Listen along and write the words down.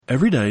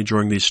Every day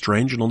during these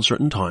strange and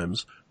uncertain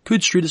times,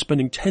 Coode Street is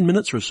spending 10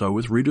 minutes or so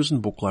with readers and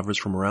book lovers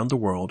from around the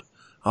world,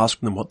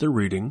 asking them what they're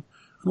reading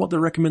and what they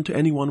recommend to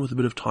anyone with a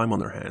bit of time on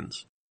their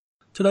hands.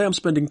 Today I'm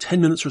spending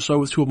 10 minutes or so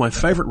with two of my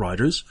favourite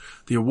writers,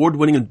 the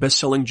award-winning and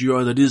best-selling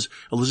duo that is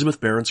Elizabeth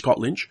Bear and Scott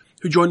Lynch,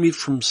 who join me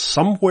from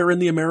somewhere in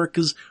the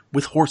Americas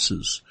with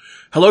horses.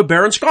 Hello,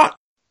 Bear and Scott.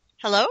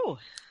 Hello.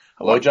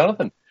 Hello,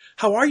 Jonathan.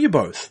 How are you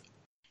both?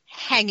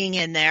 Hanging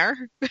in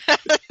there.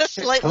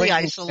 Slightly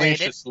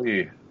isolated.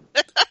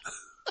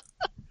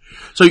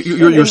 So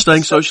you're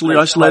staying socially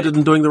isolated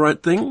and doing the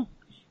right thing?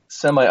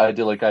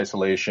 Semi-idyllic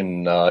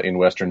isolation in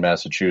western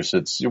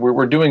Massachusetts.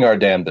 We're doing our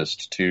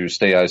damnedest to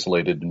stay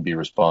isolated and be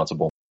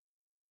responsible.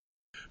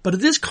 But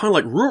it is kind of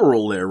like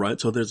rural there, right?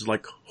 So there's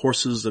like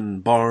horses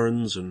and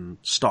barns and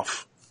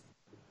stuff.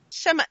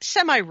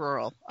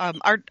 Semi-rural.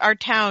 Our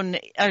town,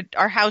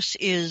 our house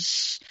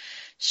is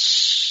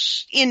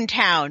in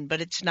town, but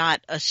it's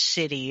not a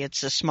city.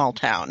 It's a small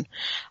town.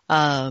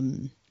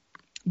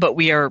 But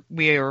we are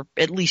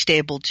at least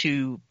able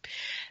to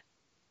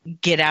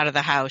get out of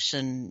the house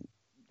and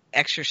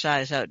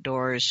exercise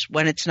outdoors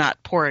when it's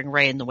not pouring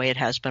rain the way it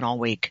has been all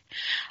week.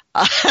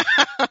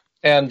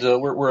 And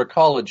we're a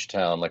college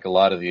town, like a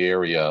lot of the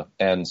area,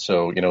 and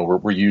so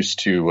we're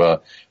used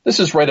to. This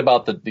is right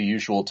about the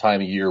usual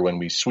time of year when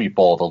we sweep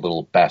all the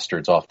little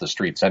bastards off the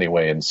streets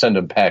anyway and send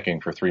them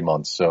packing for 3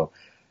 months. So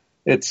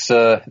it's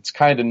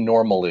kind of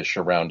normal-ish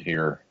around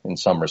here in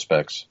some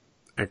respects.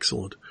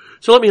 Excellent.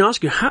 So let me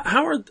ask you,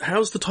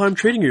 how's the time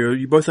treating you? Are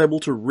you both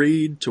able to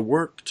read, to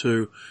work,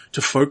 to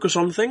focus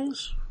on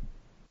things?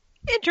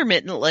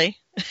 Intermittently.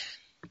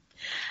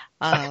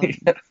 I'm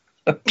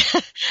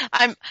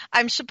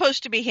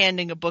supposed to be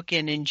handing a book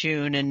in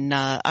June, and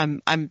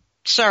I'm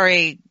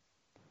sorry.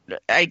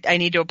 I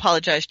need to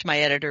apologize to my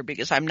editor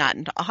because I'm not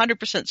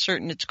 100%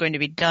 certain it's going to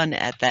be done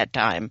at that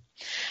time.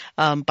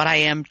 But I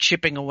am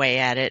chipping away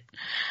at it.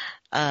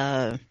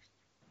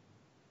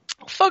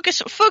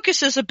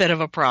 Focus is a bit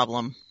of a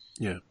problem.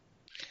 Yeah.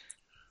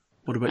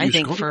 What about you, I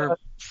think Scott?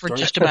 for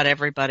just about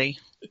everybody.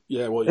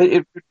 Yeah, well,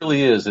 it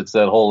really is. It's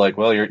that whole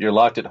you're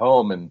locked at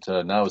home, and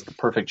now is the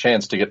perfect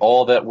chance to get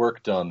all that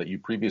work done that you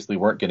previously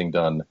weren't getting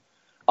done.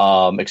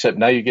 Except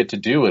now you get to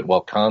do it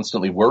while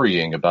constantly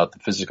worrying about the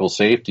physical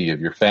safety of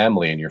your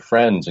family and your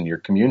friends and your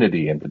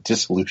community and the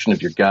dissolution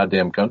of your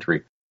goddamn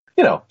country.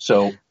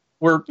 So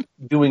we're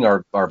doing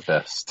our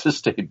best to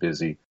stay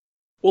busy.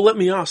 Well, let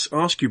me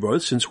ask you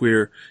both, since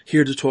we're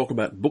here to talk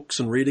about books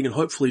and reading and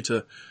hopefully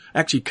to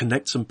actually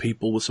connect some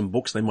people with some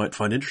books they might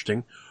find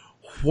interesting.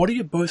 What are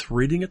you both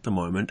reading at the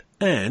moment?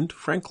 And,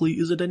 frankly,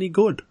 is it any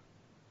good?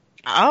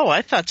 Oh,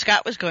 I thought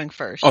Scott was going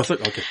first. Oh,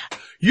 okay.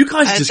 You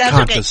guys just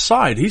can't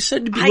decide. He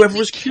said to be whoever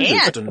was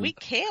cutest. We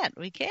can't.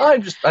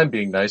 I'm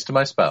being nice to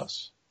my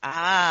spouse.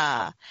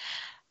 I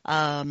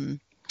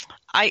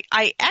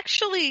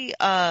actually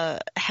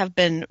have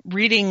been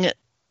reading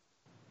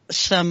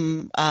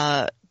some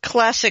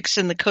classics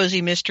in the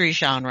cozy mystery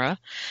genre.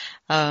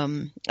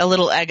 A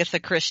little Agatha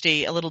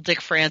Christie, a little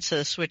Dick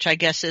Francis, which I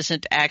guess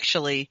isn't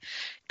actually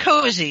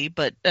cozy,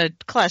 but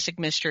classic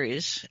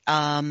mysteries.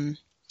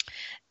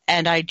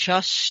 And I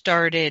just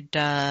started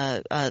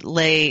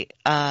Leigh.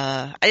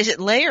 Is it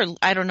Leigh or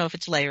I don't know if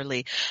it's Leigh or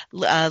Lee.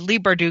 Leigh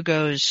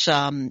Bardugo's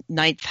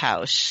Ninth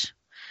House,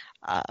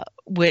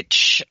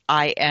 which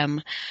I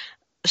am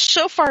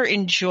so far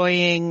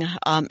enjoying.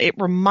 It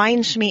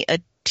reminds me a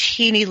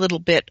teeny little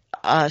bit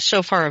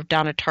so far of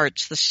Donna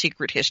Tartt's The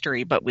Secret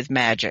History, but with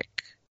magic.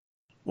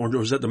 Or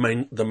was that the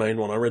main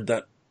one? I read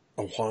that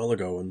a while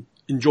ago and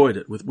enjoyed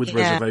it with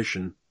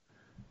reservation.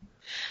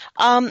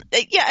 I'm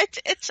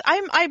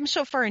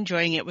so far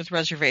enjoying it with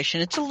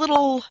reservation. It's a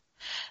little,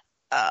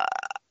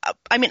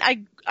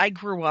 I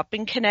grew up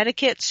in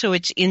Connecticut, so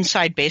it's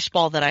inside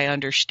baseball that I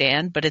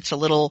understand, but it's a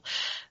little,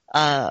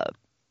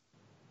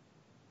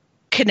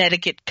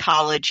 Connecticut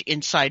college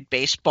inside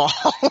baseball.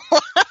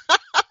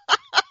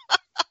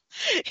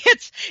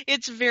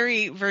 It's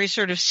very, very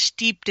sort of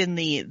steeped in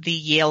the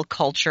Yale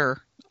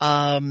culture.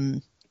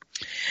 And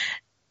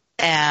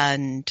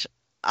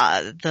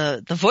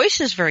the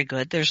voice is very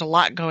good. There's a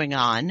lot going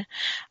on.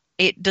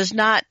 It does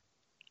not,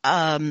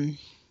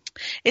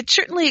 it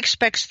certainly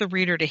expects the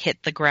reader to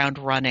hit the ground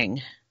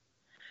running.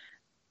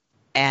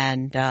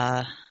 And,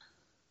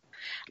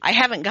 I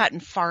haven't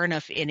gotten far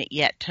enough in it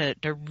yet to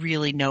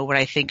really know what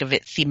I think of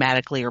it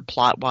thematically or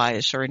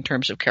plot-wise or in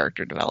terms of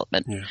character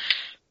development. Yeah.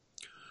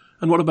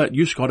 And what about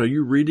you, Scott? Are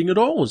you reading at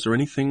all? Is there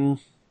anything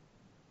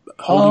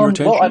holding your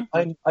attention?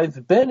 Well,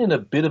 I've been in a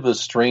bit of a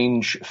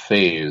strange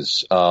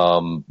phase.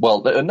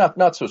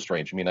 Not so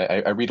strange. I mean,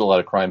 I read a lot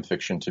of crime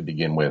fiction to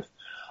begin with.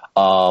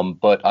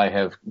 But I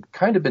have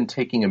kind of been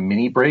taking a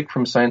mini break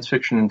from science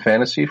fiction and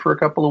fantasy for a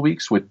couple of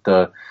weeks with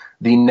the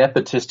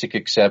nepotistic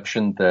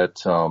exception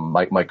that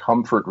my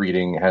comfort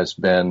reading has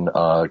been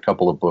a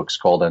couple of books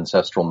called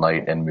Ancestral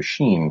Night and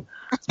Machine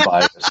by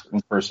a certain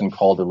person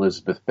called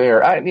Elizabeth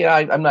Bear.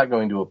 I'm not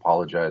going to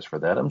apologize for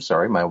that. I'm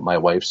sorry. My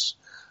wife's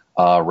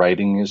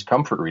writing is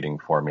comfort reading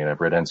for me, and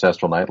I've read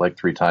Ancestral Night like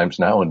 3 times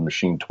now and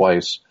Machine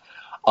twice.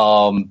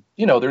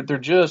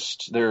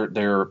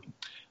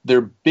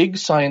 They're big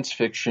science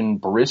fiction,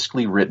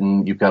 briskly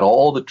written. You've got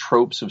all the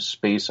tropes of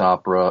space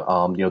opera.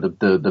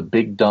 The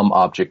big dumb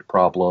object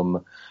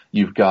problem.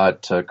 You've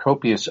got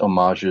copious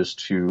homages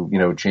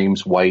to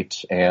James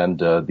White and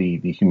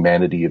the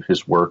humanity of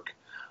his work.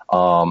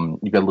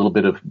 You've got a little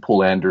bit of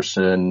Poul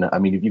Anderson. I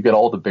mean, you've got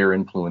all the Bear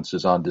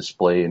influences on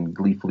display and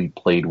gleefully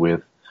played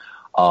with.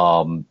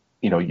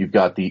 You've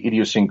got the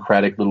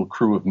idiosyncratic little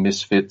crew of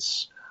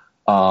misfits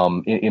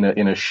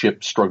in a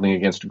ship struggling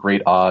against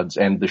great odds,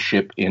 and the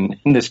ship in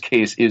this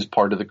case is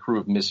part of the crew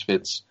of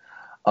misfits.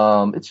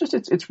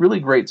 It's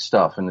really great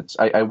stuff, and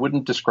I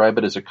wouldn't describe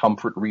it as a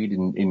comfort read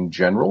in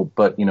general,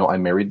 but I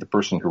married the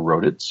person who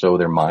wrote it, so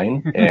they're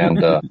mine,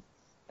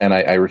 and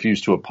I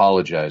refuse to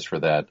apologize for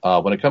that.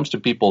 When it comes to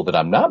people that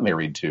I'm not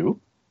married to,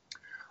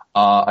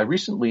 I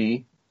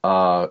recently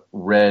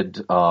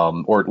read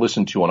or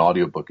listened to an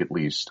audiobook at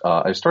least.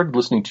 I started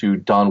listening to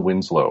Don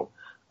Winslow.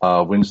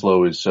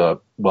 Winslow is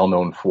well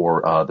known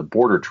for the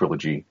Border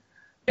trilogy,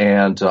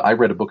 and I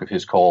read a book of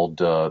his called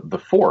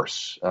The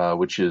Force,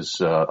 which is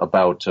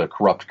about a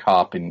corrupt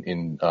cop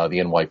in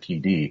the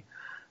NYPD,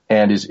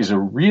 and is a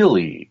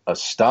really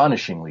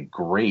astonishingly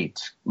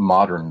great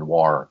modern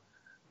noir.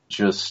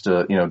 Just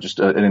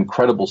an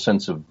incredible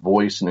sense of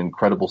voice, an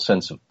incredible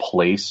sense of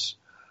place.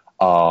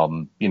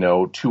 2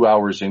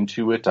 hours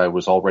into it, I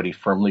was already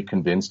firmly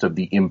convinced of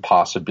the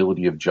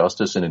impossibility of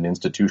justice in an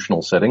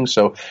institutional setting.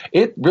 So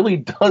it really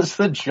does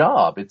the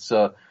job. It's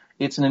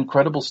an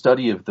incredible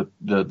study of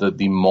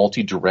the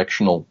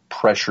multi-directional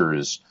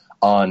pressures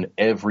on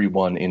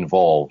everyone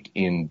involved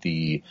in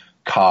the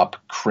cop,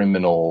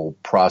 criminal,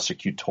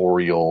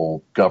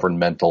 prosecutorial,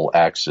 governmental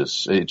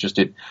axis.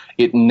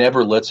 It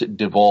never lets it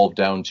devolve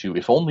down to,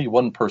 if only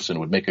one person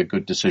would make a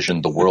good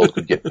decision, the world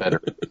could get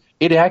better.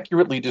 It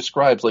accurately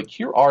describes,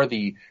 here are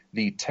the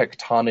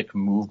tectonic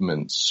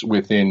movements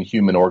within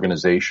human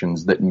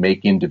organizations that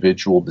make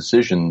individual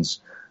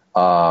decisions,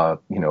 that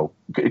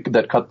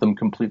cut them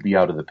completely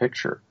out of the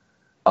picture.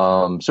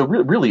 So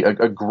really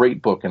a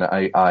great book. And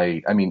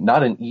I mean,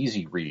 not an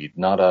easy read,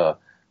 not a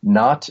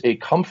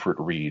comfort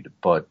read,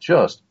 but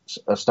just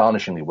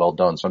astonishingly well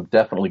done. So I'm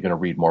definitely going to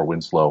read more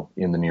Winslow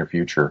in the near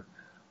future.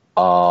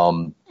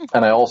 And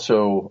I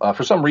also,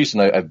 for some reason,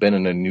 I've been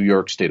in a New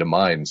York state of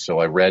mind. So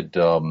I read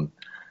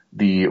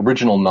the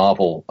original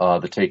novel,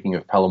 The Taking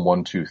of Pelham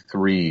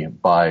 123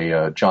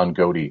 by John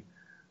Godey,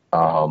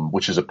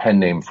 which is a pen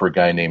name for a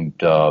guy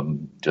named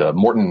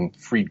Morton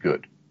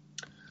Friedgood,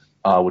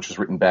 which was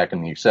written back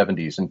in the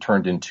 70s and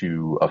turned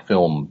into a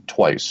film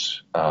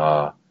twice.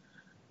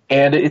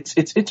 And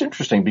it's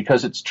interesting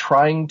because it's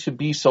trying to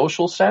be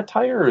social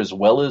satire as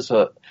well as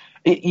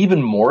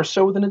even more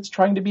so than it's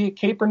trying to be a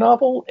caper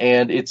novel.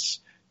 And it's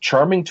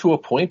charming to a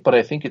point, but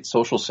I think its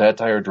social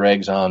satire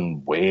drags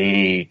on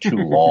way too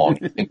long.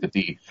 I think that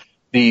the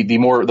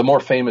more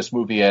famous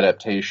movie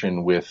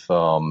adaptation with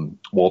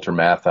Walter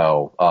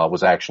Matthau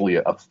was actually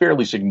a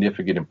fairly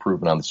significant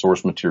improvement on the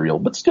source material,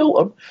 but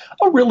still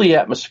a really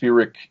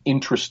atmospheric,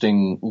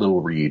 interesting little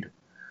read.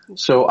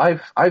 So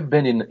I've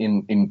been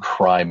in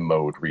crime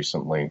mode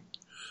recently.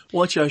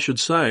 Well, actually, I should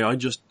say I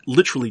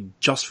literally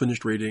just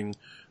finished reading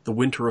The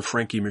Winter of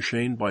Frankie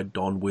Machine by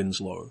Don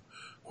Winslow,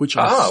 which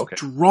I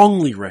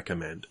strongly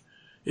recommend.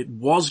 It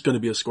was going to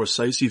be a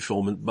Scorsese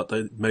film, but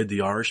they made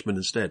The Irishman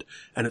instead,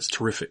 and it's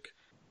terrific.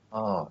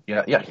 Oh,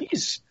 yeah. I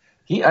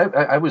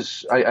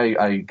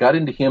got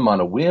into him on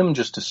a whim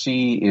just to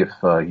see if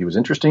he was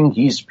interesting.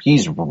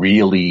 He's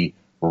really,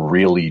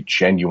 really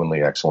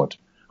genuinely excellent.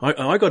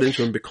 I got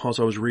into him because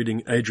I was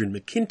reading Adrian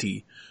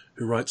McKinty,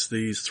 who writes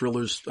these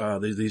thrillers,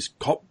 these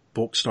cop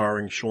books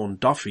starring Sean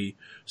Duffy,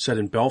 set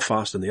in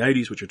Belfast in the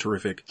 80s, which are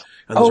terrific.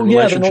 And there's a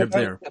relationship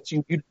there.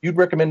 You'd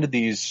recommended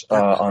these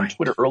on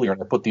Twitter earlier,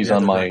 and I put these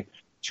on my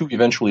to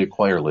eventually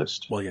acquire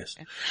list. Well, yes.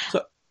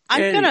 So,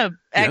 I'm going to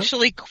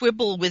actually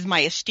quibble with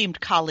my esteemed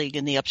colleague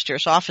in the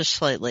upstairs office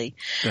slightly,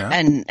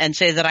 and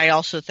say that I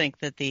also think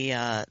that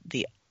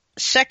the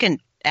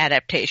second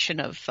adaptation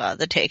of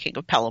The Taking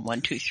of Pelham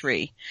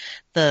 123,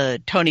 the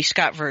Tony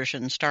Scott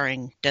version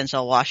starring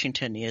Denzel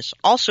Washington, is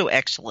also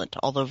excellent,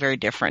 although very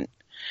different.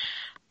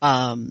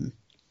 Fair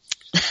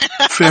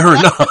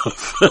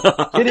enough.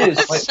 It is.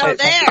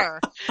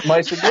 There.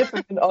 My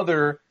significant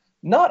other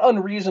not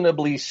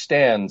unreasonably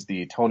stands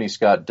the Tony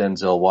Scott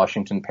Denzel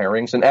Washington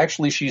pairings, and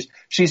actually she's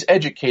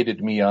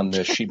educated me on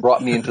this. She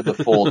brought me into the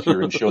fold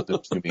here and showed them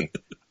to me.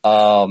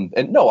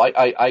 And no,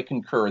 I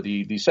concur.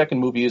 The second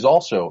movie is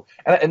also,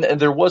 and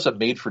there was a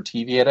made for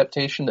TV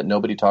adaptation that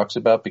nobody talks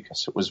about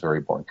because it was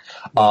very boring.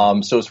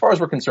 So as far as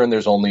we're concerned,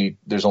 there's only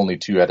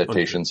two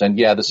adaptations, and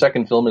the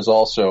second film is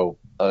also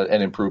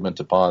an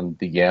improvement upon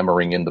the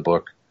yammering in the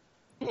book.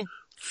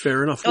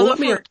 Fair enough. Well,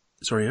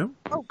 Sorry, yeah?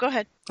 Oh, go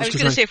ahead. I was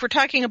going to say, if we're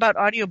talking about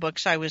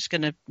audiobooks, I was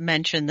going to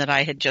mention that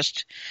I had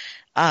just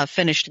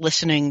finished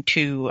listening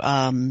to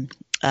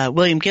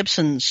William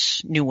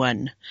Gibson's new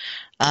one,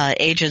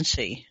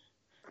 Agency,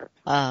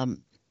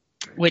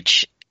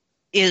 which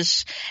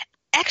is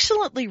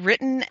excellently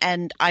written,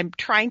 and I'm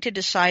trying to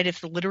decide if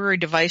the literary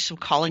device of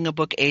calling a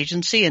book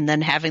agency and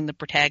then having the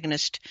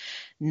protagonist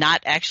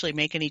not actually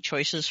make any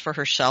choices for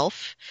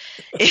herself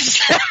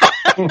is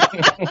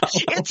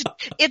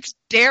it's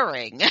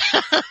daring.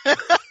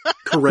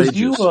 Courageous.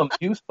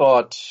 You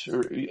thought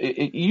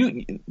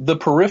the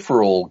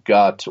Peripheral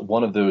got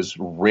one of those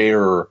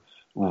rare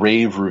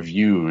rave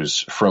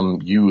reviews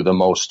from you, the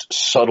most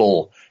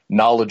subtle,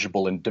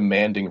 knowledgeable, and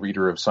demanding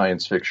reader of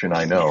science fiction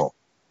I know.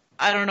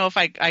 I don't know if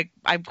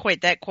I'm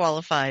quite that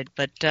qualified,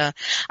 but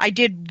I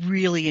did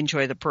really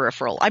enjoy The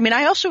Peripheral. I mean,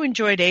 I also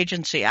enjoyed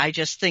Agency. I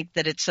just think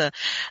that it's a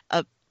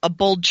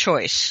bold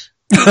choice.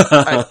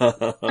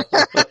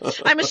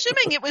 I'm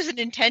assuming it was an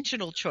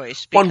intentional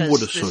choice because One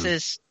would assume.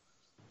 this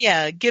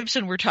is,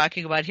 Gibson we're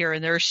talking about here,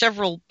 and there are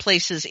several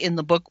places in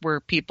the book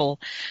where people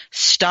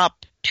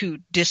stop to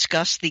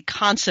discuss the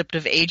concept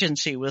of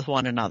agency with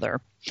one another.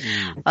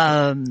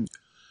 It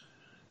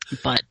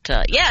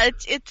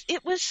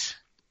was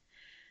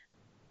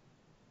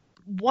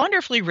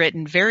wonderfully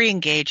written, very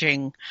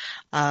engaging.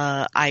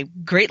 I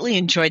greatly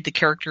enjoyed the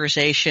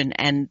characterization,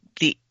 and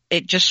it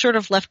just sort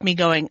of left me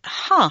going,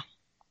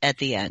 at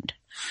the end.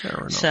 Fair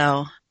enough.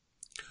 So,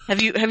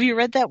 have you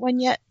read that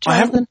one yet,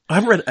 Jonathan? I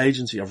haven't read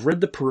Agency. I've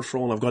read The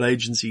Peripheral, and I've got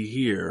Agency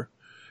here,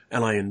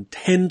 and I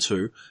intend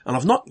to. And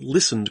I've not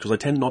listened, because I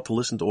tend not to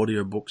listen to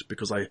audiobooks,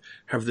 because I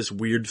have this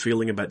weird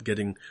feeling about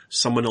getting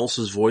someone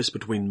else's voice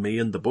between me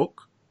and the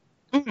book.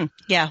 Mm-hmm.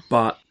 Yeah.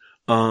 But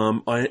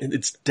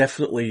it's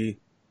definitely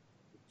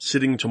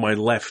sitting to my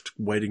left,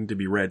 waiting to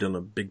be read in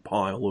a big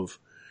pile of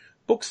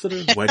books that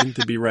are waiting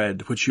to be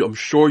read, which I'm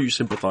sure you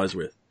sympathize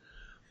with.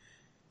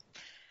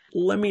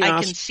 Let me ask.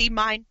 I can see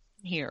mine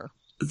here.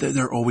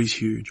 They're always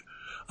huge.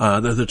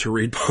 The to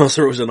read parts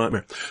are always a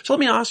nightmare. So let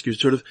me ask you,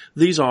 sort of,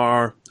 these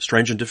are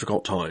strange and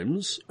difficult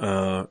times,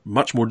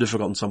 much more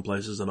difficult in some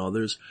places than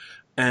others,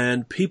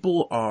 and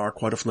people are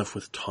quite often left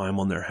with time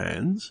on their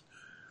hands.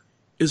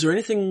 Is there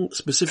anything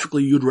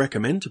specifically you'd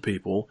recommend to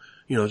people,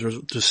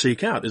 to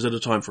seek out? Is it a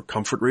time for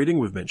comfort reading?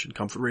 We've mentioned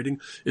comfort reading.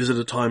 Is it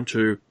a time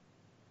to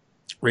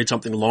read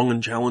something long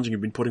and challenging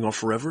you've been putting off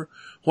forever?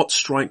 What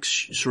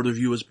strikes sort of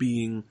you as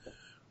being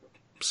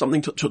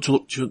something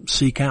to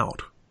seek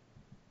out?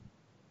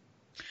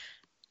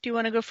 Do you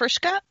want to go first,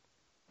 Scott?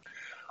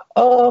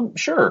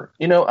 Sure.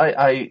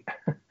 I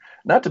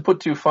not to put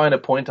too fine a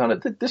point on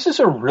it, this is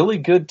a really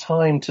good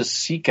time to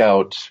seek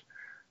out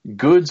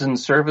goods and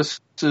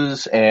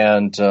services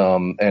and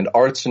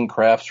arts and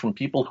crafts from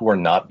people who are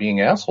not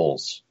being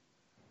assholes.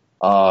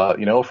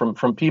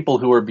 From people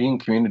who are being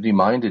community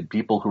minded,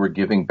 people who are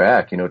giving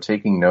back,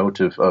 taking note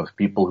of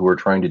people who are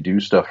trying to do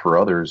stuff for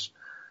others,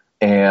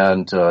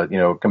 and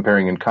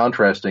comparing and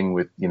contrasting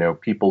with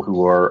people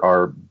who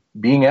are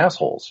being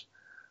assholes.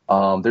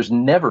 There's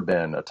never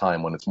been a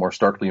time when it's more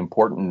starkly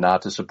important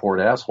not to support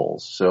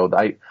assholes. So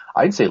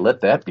I'd say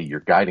let that be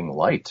your guiding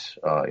light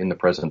in the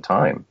present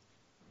time.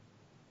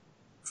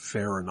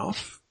 Fair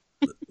enough.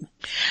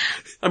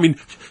 I mean,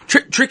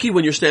 tricky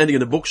when you're standing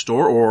in a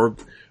bookstore or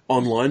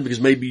online because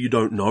maybe you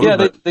don't know.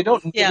 Yeah, they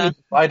don't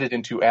divide it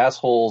into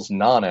assholes,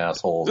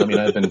 non-assholes. I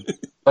mean,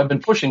 I've been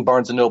pushing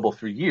Barnes and Noble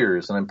for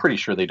years, and I'm pretty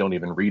sure they don't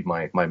even read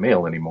my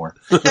mail anymore.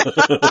 I'm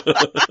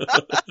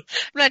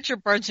not sure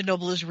Barnes and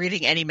Noble is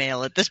reading any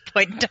mail at this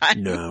point in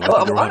time. No,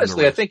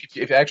 honestly, I think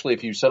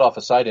if you set off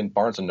a site in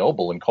Barnes and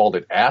Noble and called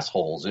it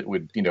assholes, it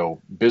would,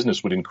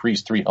 business would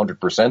increase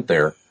 300%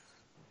 there.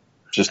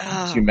 Just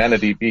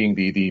humanity being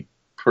the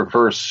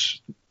perverse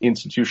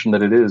institution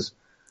that it is.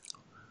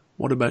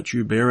 What about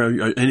you, Bear?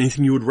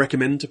 Anything you would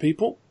recommend to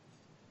people?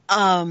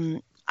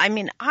 I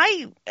mean,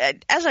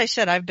 as I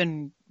said, I've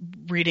been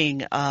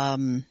reading a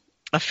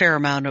fair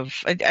amount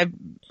of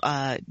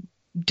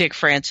Dick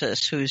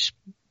Francis, who's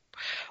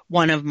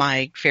one of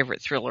my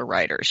favorite thriller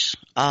writers.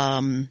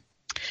 And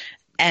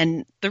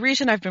the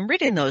reason I've been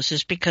reading those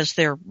is because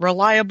they're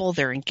reliable,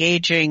 they're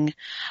engaging.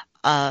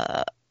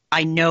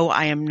 I know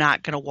I am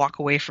not going to walk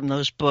away from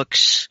those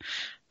books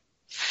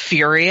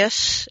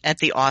furious at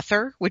the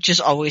author, which is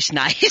always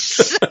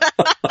nice.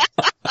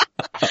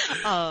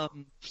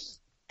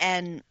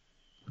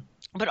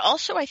 But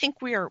also I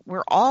think we're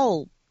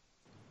all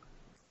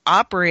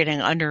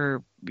operating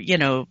under,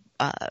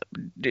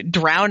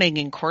 drowning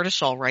in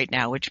cortisol right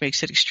now, which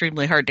makes it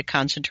extremely hard to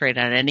concentrate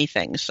on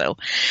anything. So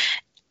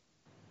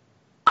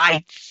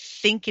I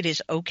think it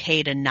is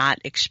okay to not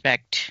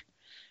expect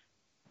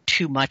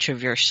too much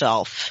of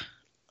yourself.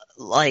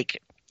 Like,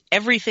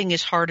 everything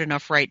is hard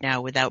enough right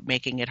now without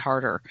making it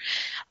harder.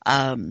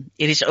 It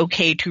is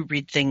okay to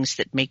read things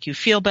that make you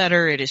feel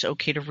better. It is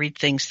okay to read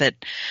things that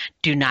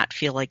do not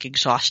feel like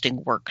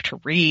exhausting work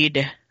to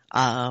read.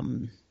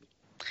 It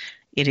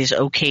is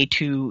okay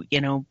to,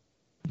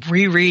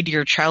 reread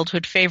your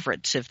childhood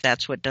favorites if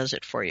that's what does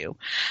it for you.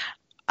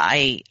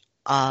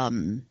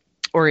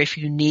 Or if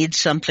you need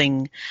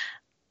something,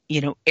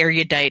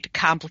 erudite,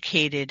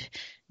 complicated,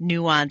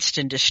 nuanced,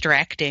 and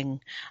distracting,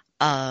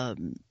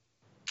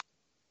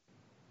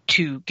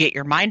 to get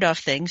your mind off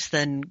things,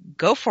 then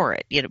go for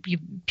it.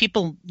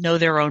 People know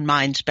their own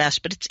minds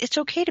best, but it's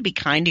okay to be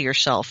kind to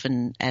yourself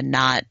and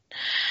not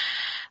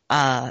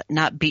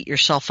beat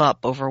yourself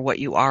up over what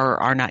you are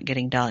or are not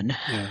getting done.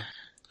 Yeah.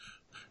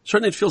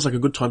 Certainly it feels like a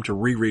good time to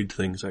reread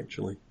things,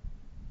 actually.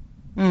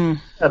 Yeah,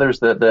 there's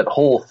that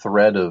whole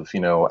thread of,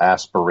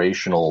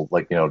 aspirational,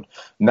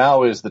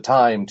 now is the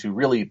time to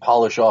really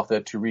polish off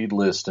that to-read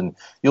list, and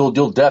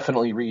you'll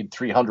definitely read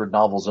 300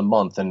 novels a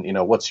month, and,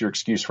 what's your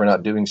excuse for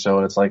not doing so?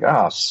 And it's like,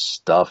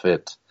 stuff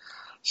it.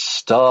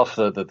 Stuff,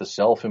 the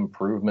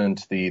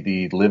self-improvement,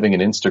 the living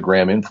an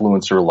Instagram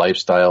influencer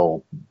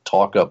lifestyle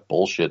talk-up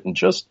bullshit, and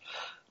just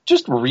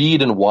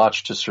read and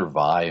watch to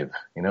survive.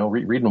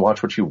 Read and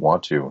watch what you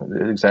want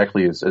to.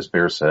 Exactly as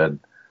Bear said.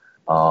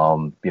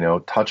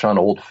 Touch on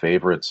old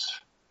favorites.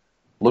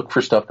 Look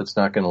for stuff that's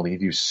not going to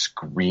leave you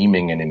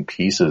screaming and in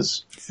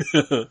pieces.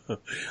 I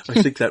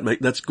think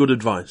that's good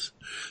advice.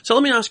 So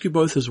let me ask you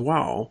both as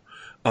well.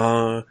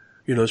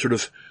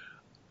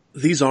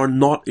 These are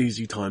not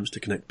easy times to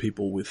connect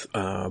people with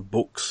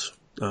books.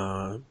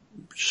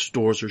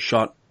 Stores are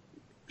shut.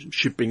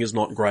 Shipping is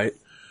not great.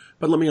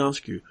 But let me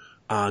ask you,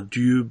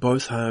 do you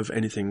both have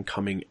anything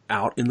coming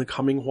out in the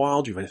coming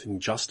while? Do you have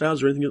anything just out? Is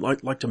there anything you'd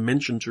like to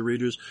mention to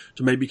readers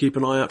to maybe keep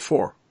an eye out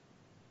for?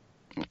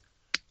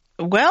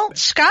 Well,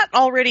 Scott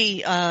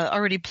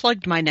already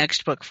plugged my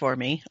next book for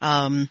me,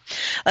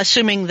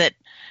 assuming that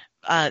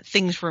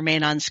things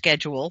remain on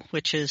schedule,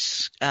 which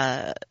is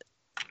a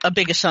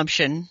big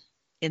assumption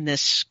in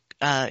this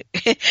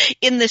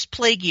in this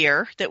plague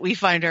year that we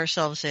find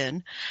ourselves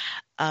in.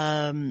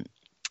 I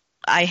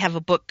have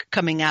a book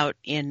coming out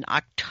in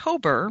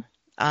October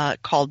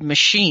called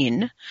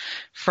Machine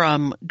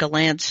from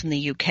Galance in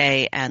the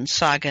UK and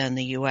Saga in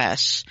the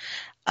US,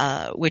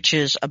 which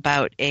is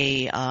about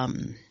a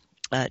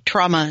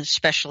trauma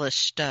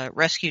specialist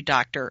rescue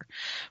doctor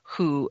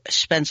who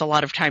spends a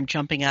lot of time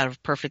jumping out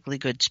of perfectly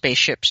good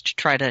spaceships to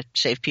try to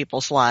save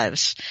people's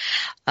lives.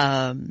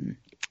 And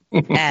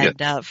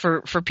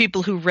for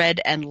people who read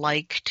and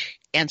liked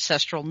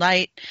Ancestral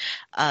Night,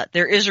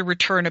 there is a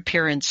return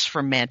appearance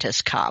from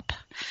Mantis Cop.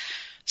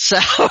 So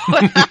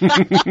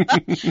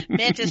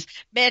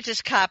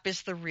Mantis Cop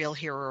is the real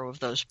hero of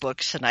those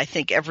books, and I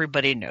think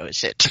everybody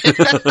knows it.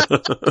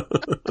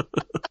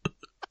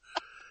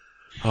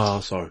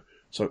 So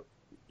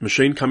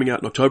Machine coming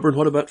out in October, and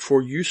what about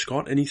for you,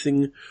 Scott?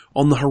 Anything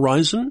on the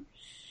horizon?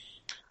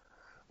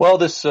 Well,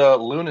 this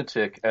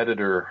lunatic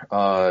editor,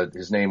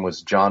 his name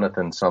was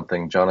Jonathan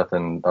Strahan,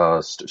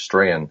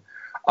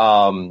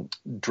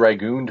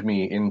 dragooned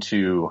me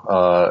into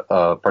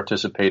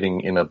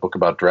participating in a book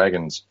about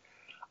dragons.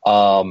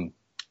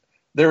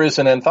 There is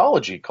an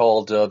anthology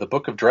called The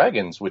Book of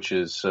Dragons, which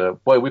is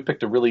we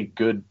picked a really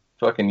good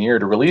fucking year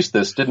to release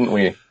this, didn't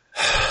we?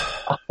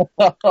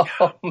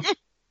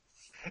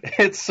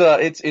 It's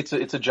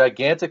a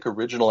gigantic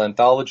original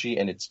anthology,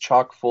 and it's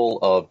chock full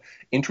of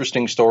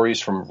interesting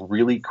stories from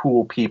really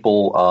cool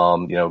people.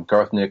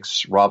 Garth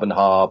Nix, Robin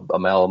Hobb,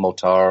 Amal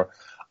Motar,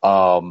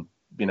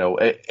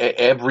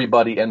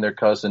 everybody and their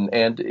cousin,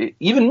 and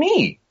even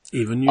me.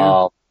 Even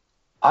you.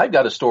 I've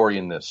got a story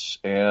in this,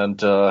 and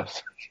I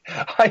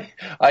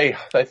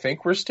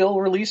think we're still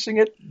releasing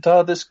it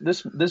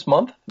this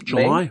month.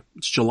 July. May?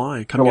 It's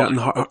July. Coming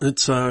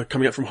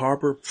out from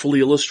Harper, fully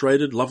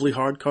illustrated, lovely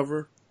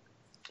hardcover.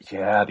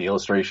 Yeah, the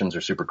illustrations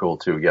are super cool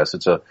too. Yes,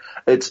 it's a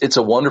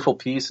wonderful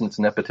piece, and it's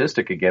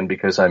nepotistic again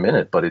because I'm in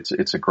it, but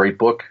it's a great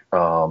book.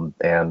 And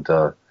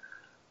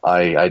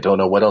I don't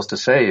know what else to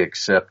say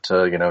except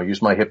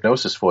use my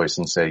hypnosis voice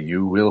and say,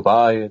 you will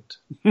buy it.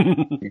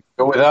 You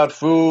go without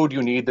food.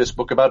 You need this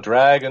book about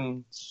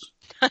dragons.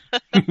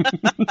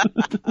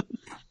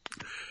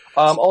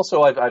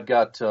 Also, I've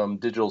got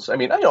digitals. I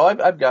mean,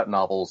 I've got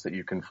novels that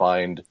you can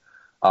find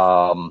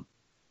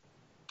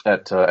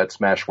at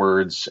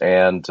Smashwords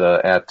and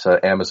at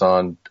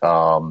Amazon,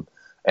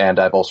 and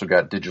I've also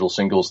got digital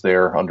singles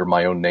there under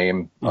my own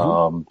name.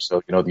 Mm-hmm.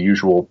 So the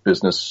usual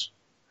business,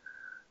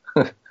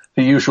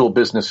 the usual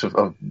business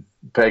of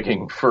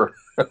begging for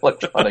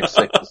electronic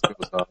singles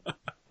goes on.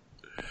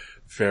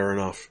 Fair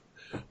enough.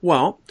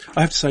 Well,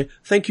 I have to say,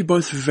 thank you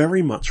both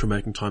very much for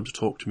making time to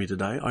talk to me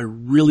today. I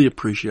really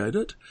appreciate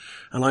it.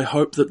 And I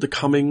hope that the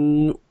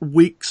coming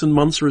weeks and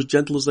months are as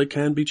gentle as they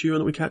can be to you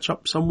and that we catch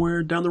up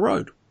somewhere down the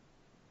road.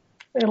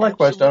 Hey,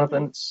 likewise,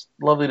 Jonathan. It's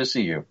lovely to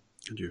see you.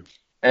 And you.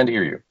 And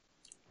hear you.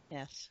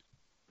 Yes.